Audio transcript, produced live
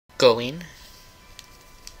Going.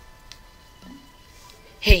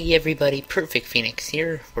 Hey everybody, Perfect Phoenix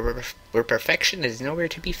here, where perfection is nowhere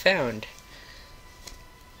to be found.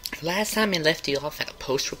 Last time I left you off at a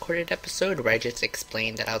post-recorded episode where I just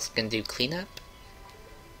explained that I was going to do cleanup.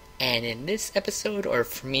 And in this episode, or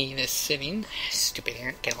for me this sitting, stupid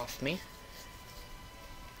ant, get off me,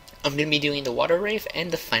 I'm going to be doing the water Wraith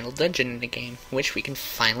and the final dungeon in the game, which we can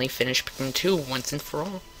finally finish Pikmin 2 once and for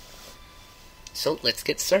all. So let's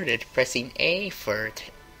get started. Pressing A for...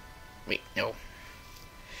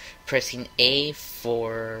 Pressing A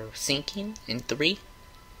for sinking in 3,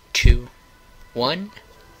 2, 1,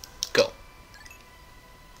 go.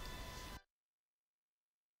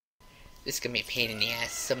 This is gonna be a pain in the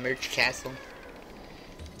ass. Submerged castle.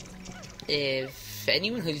 If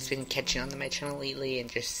anyone who's been catching on to my channel lately and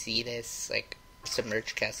just see this, like,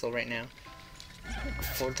 submerged castle right now,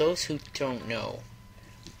 for those who don't know,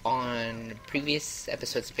 on previous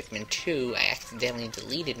episodes of Pikmin 2, I accidentally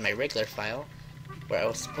deleted my regular file, where I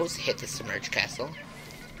was supposed to hit the submerged castle,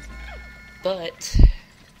 but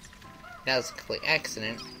that was a complete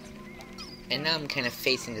accident, and now I'm kind of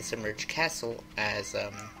facing the submerged castle as,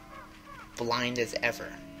 blind as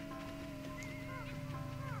ever.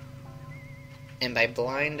 And by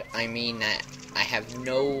blind, I mean that I have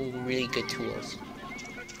no really good tools.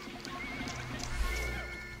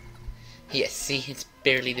 Yes, see, it's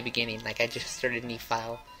barely the beginning, like I just started a new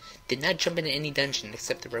file. Did not jump into any dungeon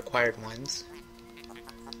except the required ones.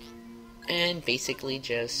 And basically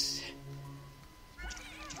just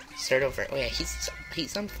start over. Oh yeah,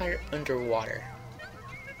 he's on fire underwater.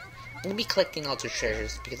 I'm gonna be collecting all the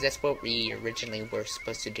treasures because that's what we originally were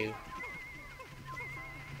supposed to do.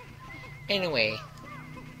 Anyway,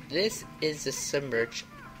 this is the submerged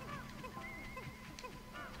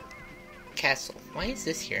castle. Why is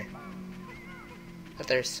this here? I thought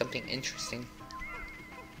there was something interesting.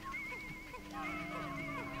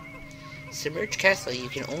 Submerged castle, you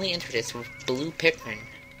can only enter this with blue Pikmin.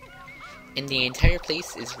 And the entire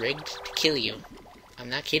place is rigged to kill you. I'm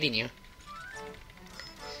not kidding you.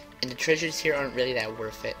 And the treasures here aren't really that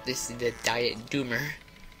worth it. This is the Diet Doomer.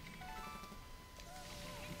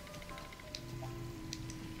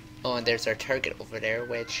 Oh, and there's our target over there,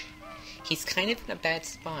 which he's kind of in a bad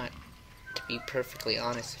spot, to be perfectly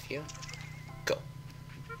honest with you. Go.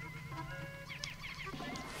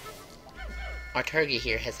 Our target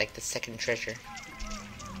here has like the second treasure.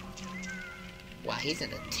 Wow, he's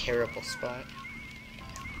in a terrible spot.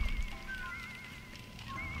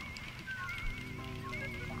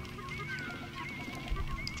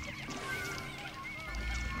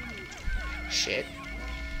 Shit.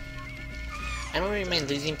 I don't really mind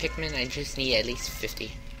losing Pikmin, I just need at least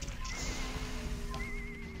 50.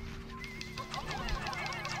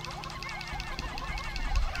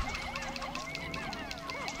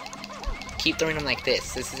 Keep throwing them like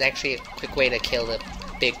this. This is actually a quick way to kill the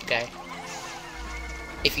big guy.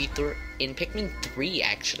 If you throw... In Pikmin 3,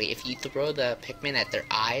 actually, if you throw the Pikmin at their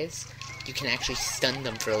eyes, you can actually stun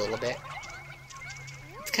them for a little bit.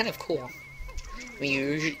 It's kind of cool. I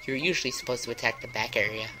mean, you're usually supposed to attack the back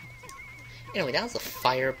area. Anyway, that was a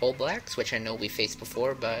fire bulb axe, which I know we faced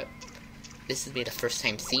before, but this would be the first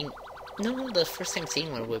time seeing... No, the first time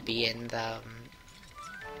seeing one would be in the...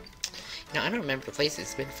 No, I don't remember the place.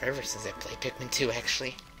 It's been forever since I played Pikmin 2,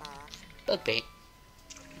 actually. Bug bait.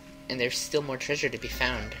 And there's still more treasure to be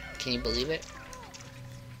found. Can you believe it?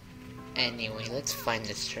 Anyway, let's find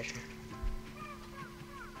this treasure.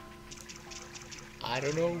 I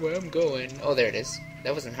don't know where I'm going. Oh, there it is.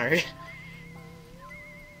 That wasn't hard.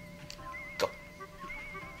 Go.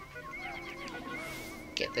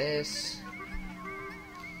 Get this.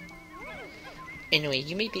 Anyway,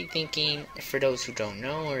 you may be thinking, for those who don't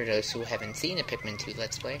know, or those who haven't seen a Pikmin 2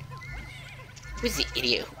 Let's Play, who's the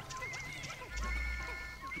idiot?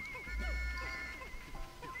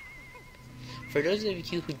 For those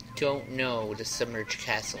of you who don't know the submerged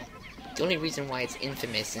castle, the only reason why it's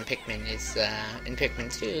infamous in Pikmin is, in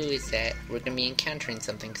Pikmin 2, is that we're gonna be encountering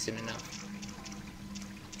something soon enough.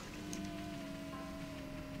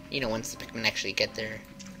 You know, once the Pikmin actually get their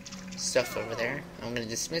stuff over there. I'm gonna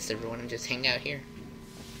dismiss everyone and just hang out here.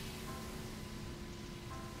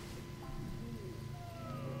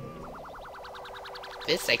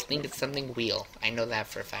 This, I think it's something wheel. I know that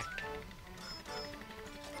for a fact.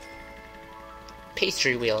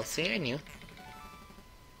 Pastry wheel. See, I knew.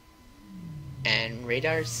 And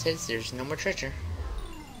radar says there's no more treasure.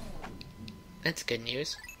 That's good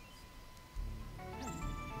news.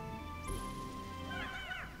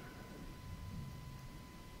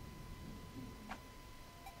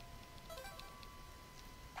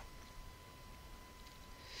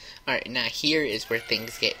 Alright, now here is where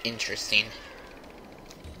things get interesting.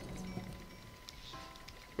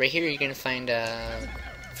 Right here you're gonna find a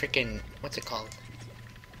freaking, what's it called?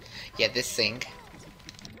 Yeah, this thing.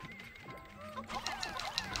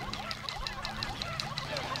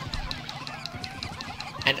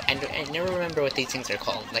 I never remember what these things are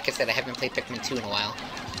called. Like I said, I haven't played Pikmin 2 in a while.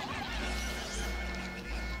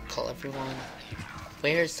 Call everyone.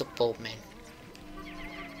 Where's the Bulbman?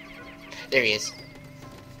 There he is.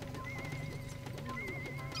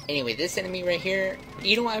 Anyway, this enemy right here,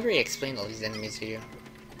 you know what, I've already explained all these enemies to you.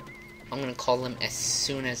 I'm gonna call them as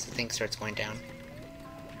soon as the thing starts going down.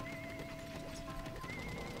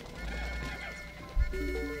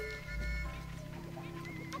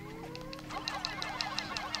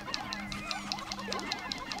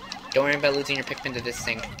 Don't worry about losing your Pikmin to this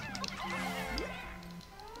thing.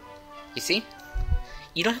 You see?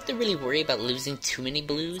 You don't have to really worry about losing too many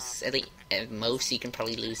blues. At most, you can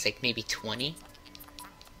probably lose like maybe 20.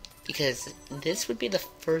 Because this would be the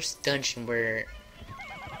first dungeon where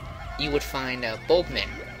you would find Bulbmen.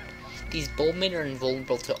 These Bulbmen are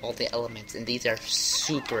invulnerable to all the elements, and these are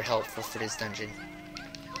super helpful for this dungeon.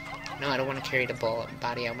 No, I don't want to carry the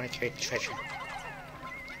body, I want to carry the treasure.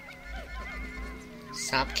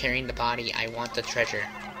 Stop carrying the body, I want the treasure.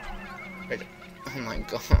 Oh my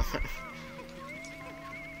god.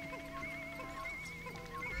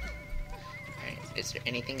 Alright, is there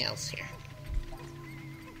anything else here?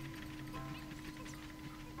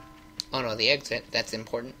 Oh no, the exit, that's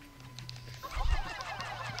important.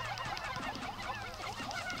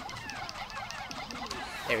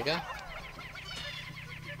 There we go.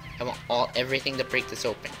 I want everything to break this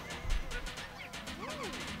open.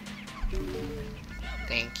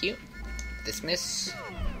 Thank you. Dismiss.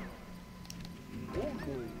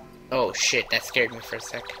 Oh shit, that scared me for a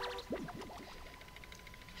sec.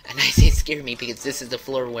 And I say scared me because this is the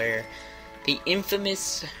floor where the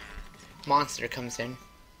infamous monster comes in.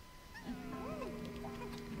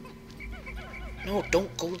 No,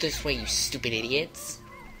 don't go this way, you stupid idiots.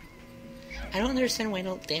 I don't understand why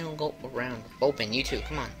they don't go around. Open, you too,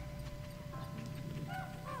 come on.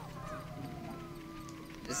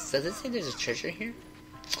 Does it say there's a treasure here?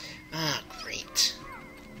 Ah, great.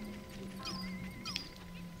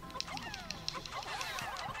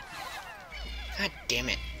 God damn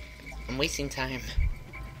it. I'm wasting time.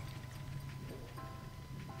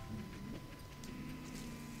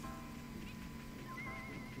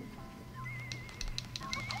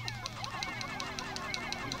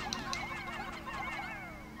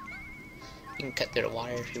 You can cut through the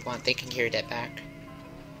water if you want. They can carry that back.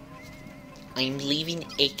 I'm leaving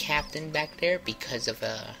a captain back there because of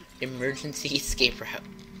a emergency escape route.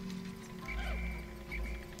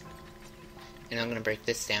 And I'm gonna break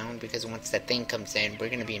this down because once that thing comes in, we're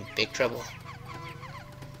gonna be in big trouble.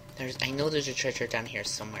 I know there's a treasure down here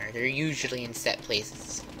somewhere. They're usually in set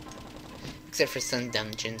places. Except for some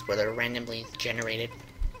dungeons where they're randomly generated.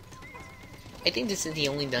 I think this is the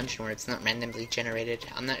only dungeon where it's not randomly generated.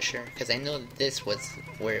 I'm not sure, because I know that this was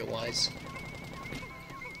where it was.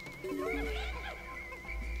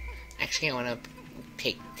 Actually, I want to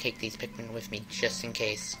take these Pikmin with me, just in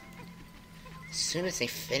case. As soon as they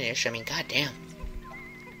finish, I mean, goddamn.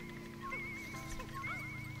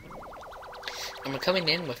 I'm coming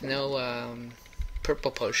in with no,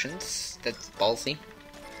 purple potions. That's ballsy.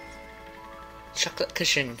 Chocolate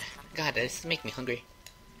cushion. God, this is making me hungry.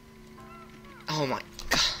 Oh my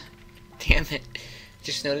god. Damn it.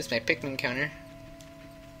 Just noticed my Pikmin counter.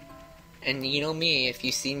 And you know me, if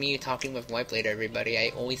you see me talking with Whiteblade everybody,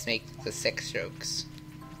 I always make the sex jokes.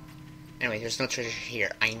 Anyway, there's no treasure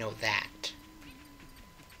here. I know that.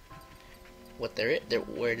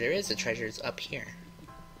 Where there is a treasure is up here.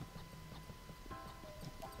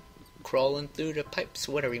 Crawling through the pipes.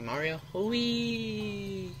 What are we, Mario?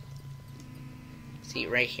 Whee! See,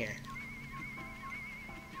 right here.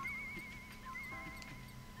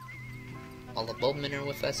 All the Bulbmen are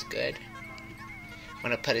with us. Good. I'm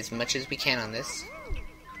gonna put as much as we can on this.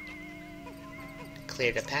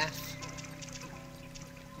 Clear the path.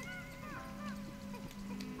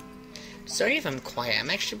 Sorry if I'm quiet. I'm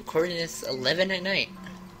actually recording this 11 at night.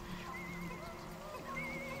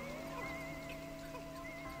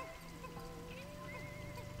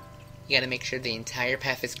 You gotta make sure the entire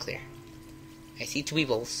path is clear. I see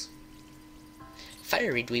dweebles.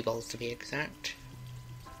 Fiery dweebles, to be exact.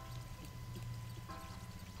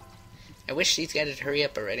 I wish these guys would hurry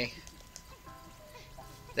up already.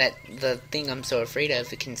 The thing I'm so afraid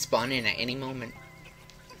of, it can spawn in at any moment.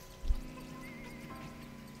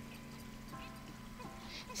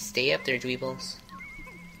 Stay up there, dweebles.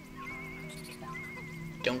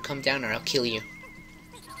 Don't come down or I'll kill you.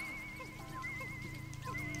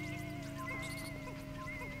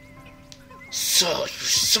 So, you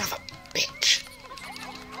son of a bitch.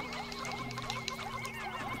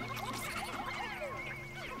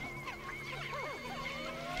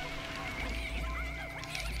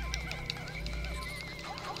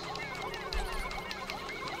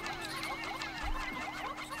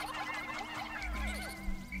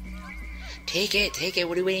 Take it,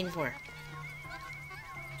 what are you waiting for?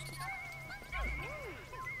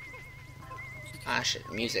 Ah shit,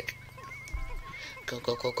 music. Go,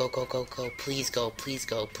 please go, please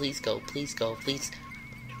go, please go, please go, please.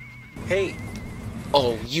 Hey!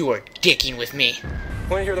 Oh, you are dicking with me.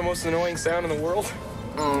 Wanna hear the most annoying sound in the world?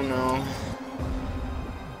 Oh no.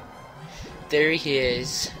 There he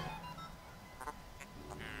is.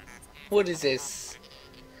 What is this?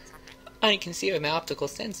 I can see with my optical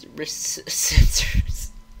sensors.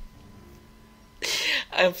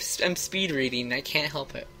 I'm speed reading, I can't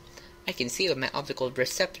help it. I can see with my optical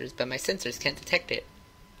receptors, but my sensors can't detect it.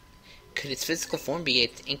 Could its physical form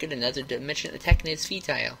be anchored in another dimension attacking its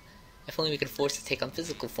futile? If only we could force it to take on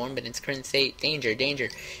physical form, but in its current state, danger.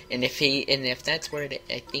 And if that's where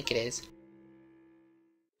I think it is.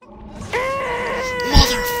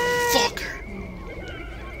 Motherfucker!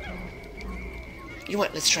 You know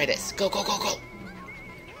what? Let's try this. Go!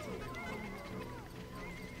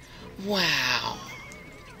 Wow.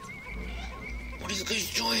 What are you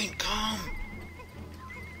guys doing? Come!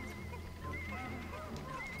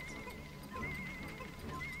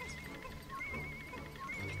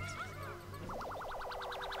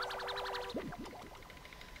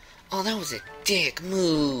 Oh, that was a dick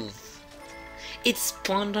move. It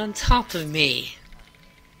spawned on top of me.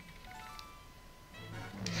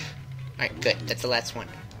 Alright, good. That's the last one.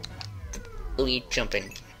 Louis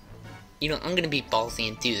jumping. You know, I'm gonna be ballsy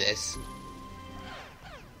and do this.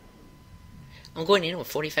 I'm going in with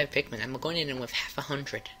 45 Pikmin. I'm going in with half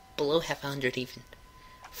 100. Below half 100 even.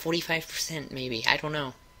 45% maybe. I don't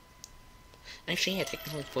know. Actually, yeah,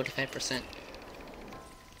 technically 45%.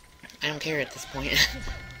 I don't care at this point.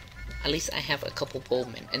 At least I have a couple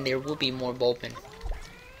Bulbmen, and there will be more Bulbmen.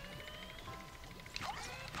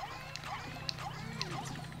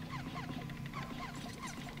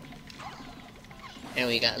 And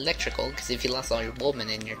we got electrical, because if you lost all your Bulbmen,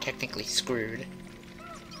 then you're technically screwed.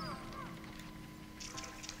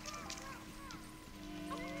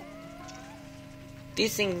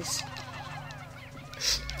 These things...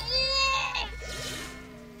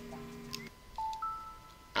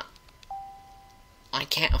 I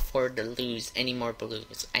can't afford to lose any more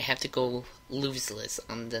blues. I have to go loseless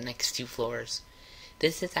on the next 2 floors.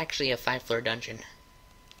 This is actually a 5-floor dungeon.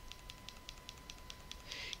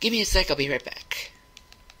 Give me a sec, I'll be right back.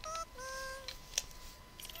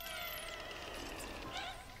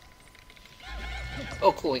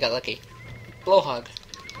 Oh cool, we got lucky. Blowhog.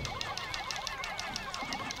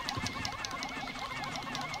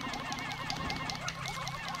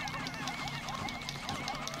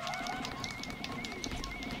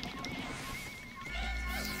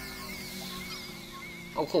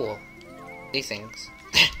 Oh cool. These things.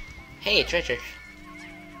 Hey, treasure.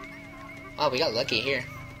 Oh, we got lucky here.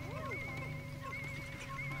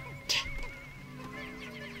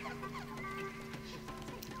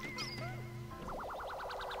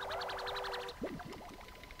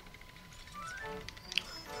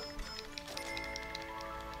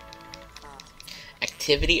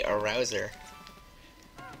 Activity Arouser.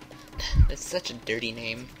 That's such a dirty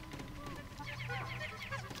name.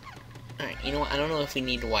 Alright, you know what? I don't know if we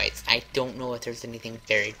need whites. I don't know if there's anything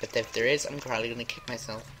buried, but if there is, I'm probably gonna kick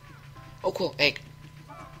myself. Oh, cool. Egg.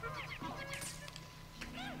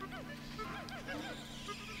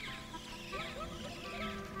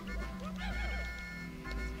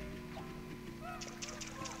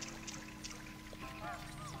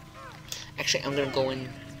 Actually, I'm gonna go in...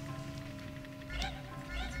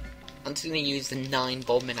 I'm just gonna use the 9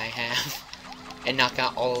 Bulbmen I have and knock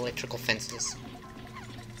out all electrical fences.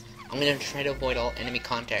 I'm gonna try to avoid all enemy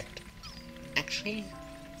contact. Actually...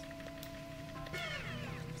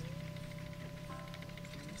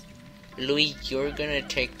 Louis, you're gonna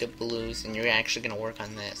take the blues and you're actually gonna work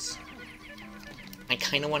on this. I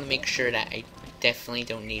kinda wanna make sure that I definitely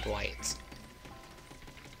don't need whites.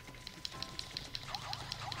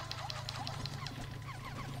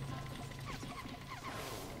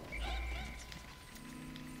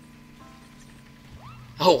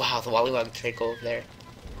 Oh wow, the Wollywog tried to go over there.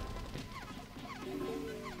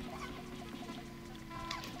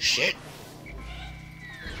 Shit.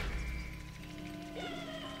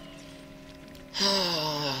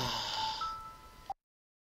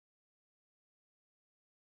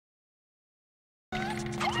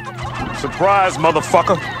 Surprise,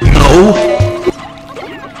 motherfucker! No!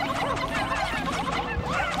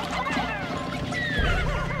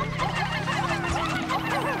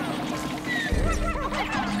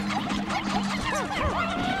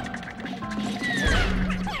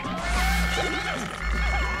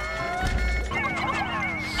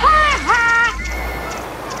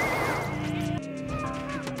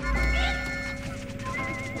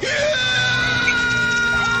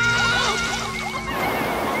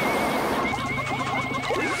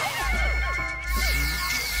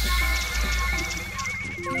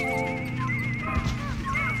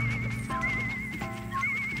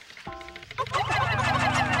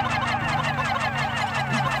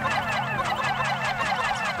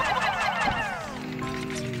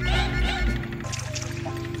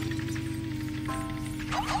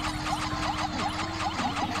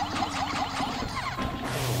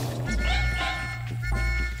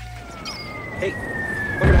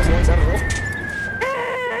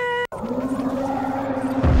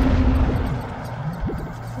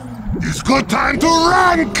 Now's good time to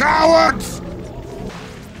run, cowards!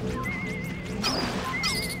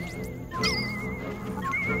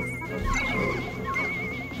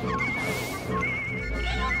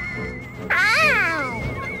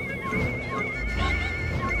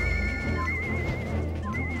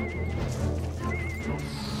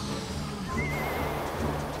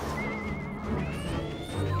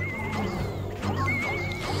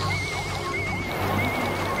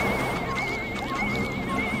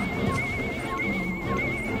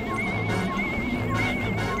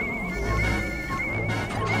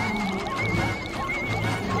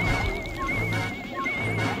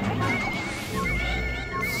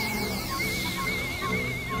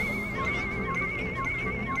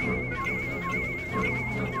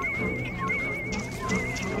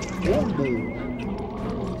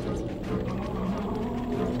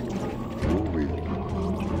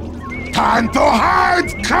 Time to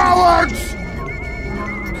hide, cowards!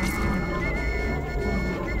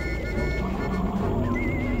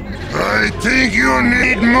 I think you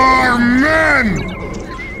need more men!